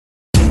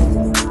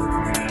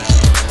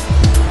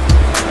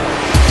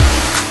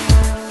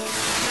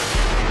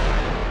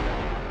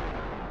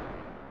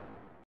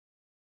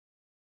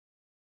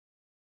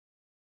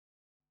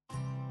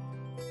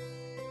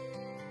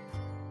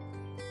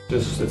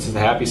It's the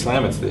happy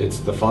slam. It's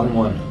the fun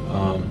one.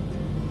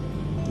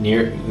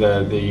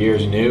 The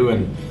year's new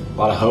and a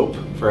lot of hope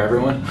for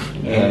everyone.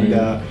 And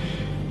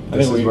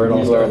this is where it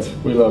all starts.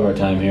 We love our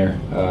time here.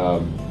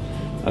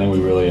 I think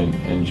we really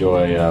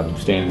enjoy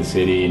staying in the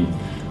city and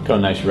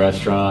going to nice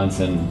restaurants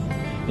and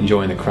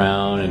enjoying the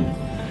Crown. And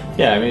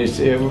yeah, I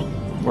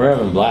mean, we're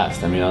having a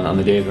blast. I mean, on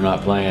the days we're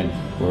not playing,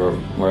 we're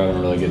having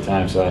a really good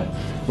time. So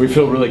we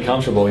feel really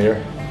comfortable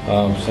here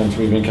since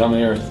we've been coming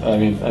here. I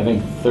mean, I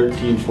think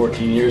 13,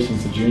 14 years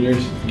since the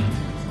juniors.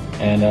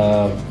 And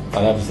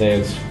I'd have to say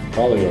it's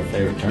probably our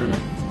favorite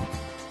tournament.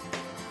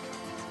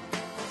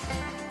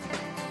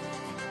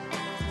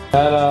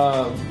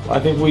 I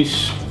think we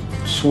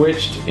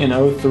switched in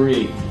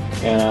 '03,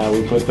 and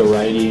we put the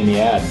righty in the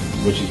ad,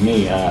 which is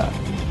me.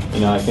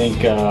 I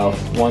think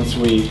once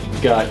we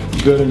got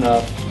good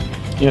enough,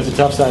 it's a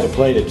tough side to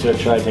play to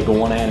try to take a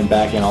one-handed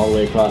backhand all the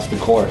way across the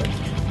court.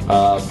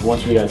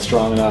 Once we got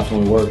strong enough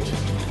and we worked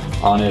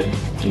on it,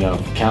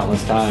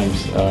 countless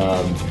times,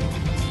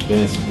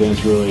 then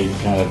it's really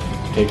kind of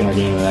taken our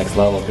game to the next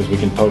level because we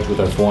can poach with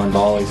our foreign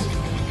volleys,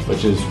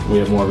 which is we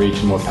have more reach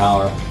and more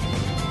power.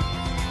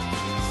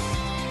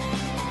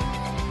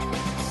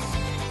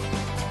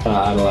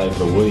 Idolize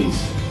the Woodies,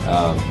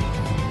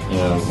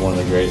 one of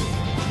the greatest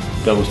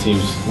doubles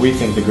teams. We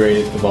think the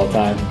greatest of all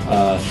time.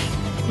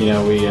 We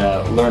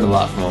learned a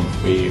lot from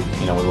them. We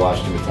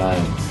watched them a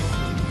time.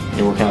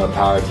 We're kind of a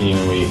power team,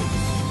 and we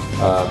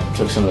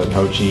took some of the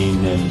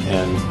coaching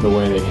and the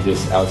way they could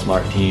just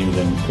outsmart teams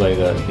and play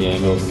the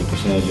angles and the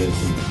percentages.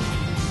 And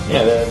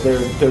yeah,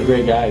 they're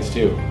great guys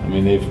too. I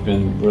mean, they've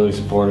been really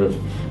supportive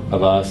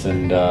of us,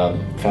 and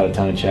had a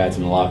ton of chats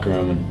in the locker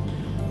room. And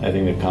I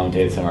think they've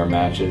commentated some of our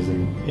matches,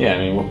 and yeah, I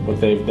mean,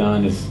 what they've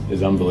done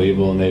is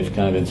unbelievable, and they've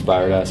kind of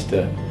inspired us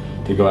to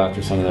go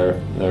after some of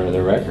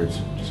their records,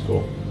 which is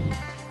cool.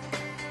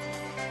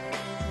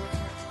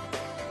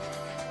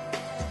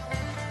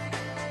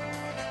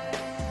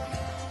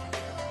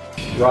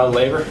 Rod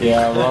Laver?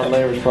 Yeah, Rod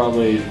Laver is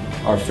probably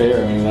our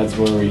favorite. I mean, that's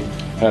where we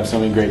have so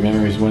many great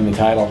memories, win the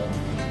title.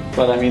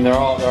 But I mean, they're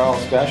all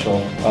special.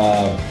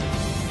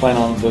 Playing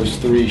on those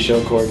 3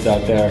 show courts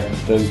out there,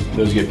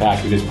 those get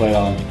packed. We just played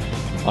on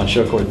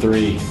show court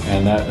 3,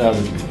 and that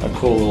was a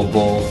cool little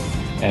bowl,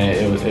 and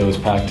it was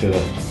packed to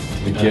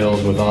the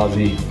gills with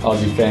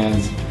Aussie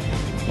fans.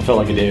 I felt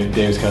like a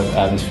Davis Cup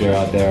atmosphere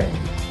out there.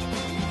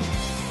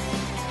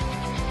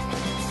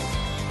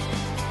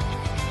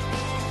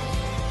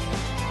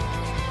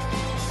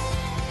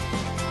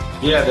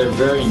 Yeah, they're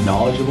very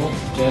knowledgeable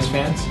tennis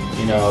fans.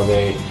 They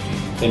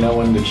know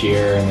when to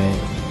cheer, and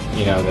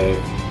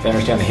they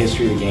understand the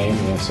history of the game.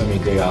 So many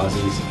great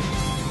Aussies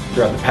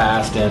throughout the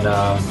past, and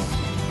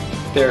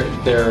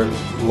they're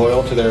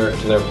loyal to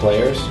their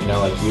players.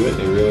 Like Hewitt,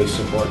 they really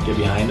support, get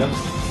behind them.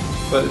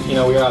 But we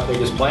were out there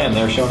just playing.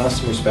 They're showing us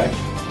some respect.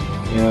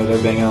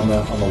 They're banging on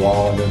the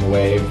wall and doing the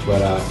wave.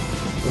 But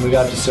when we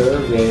got to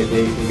serve,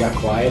 they got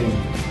quiet, and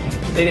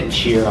they didn't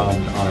cheer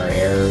on our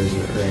errors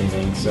or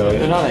anything. So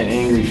they're not an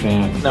angry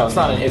fan. No, it's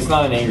not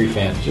an angry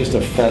fan. Just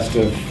a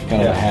festive,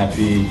 kind of a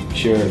happy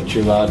cheer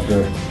loud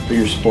for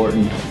your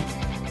sporting.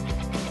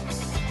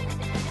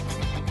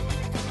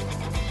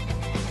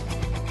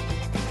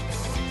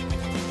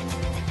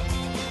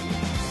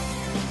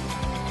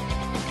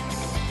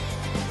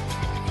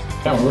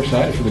 Yeah, we're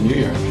excited for the new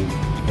year. I mean,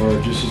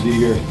 we're just as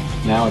eager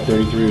now at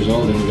 33 years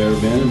old than we've ever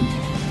been.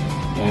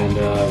 And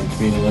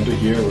being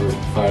Olympic year, we're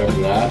fired up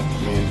for that. I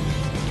mean,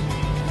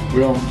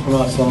 we're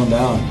not slowing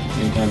down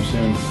anytime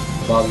soon.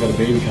 Bob's got a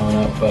baby coming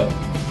up, but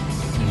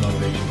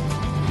Motivation.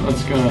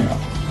 that's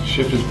gonna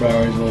shift his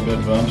priorities a little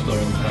bit, but I'm still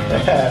gonna be fired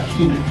up.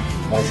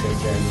 Nice,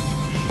 Karen.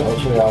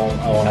 Hopefully,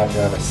 I won't have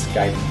to have a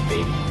Skype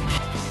baby.